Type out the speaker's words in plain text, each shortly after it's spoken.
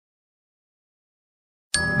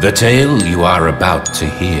The tale you are about to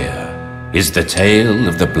hear is the tale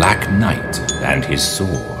of the Black Knight and his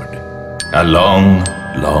sword. A long,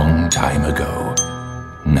 long time ago.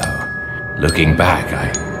 No, looking back,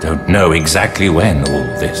 I don't know exactly when all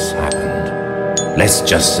this happened. Let's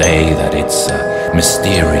just say that it's a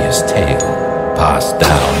mysterious tale passed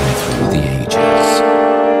down through the ages.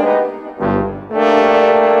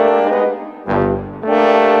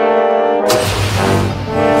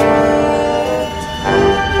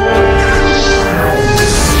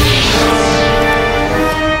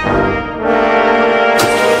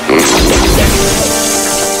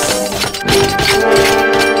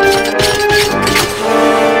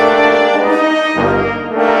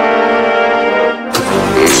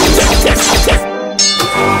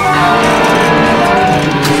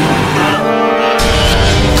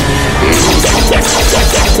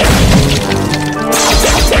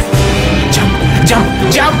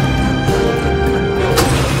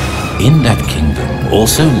 In that kingdom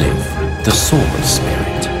also lived the Sword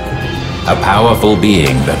Spirit, a powerful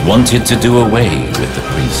being that wanted to do away with the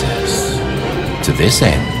princess. To this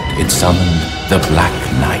end, it summoned the Black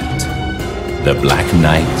Knight. The Black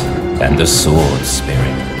Knight and the Sword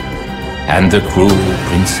Spirit, and the cruel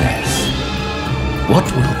princess. What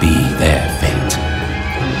will be their fate?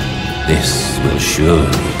 This will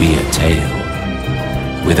surely be a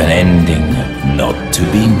tale with an ending not to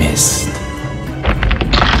be missed.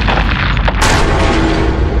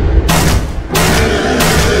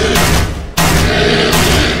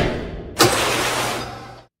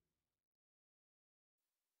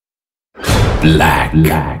 Black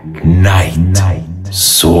Knight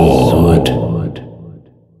Sword.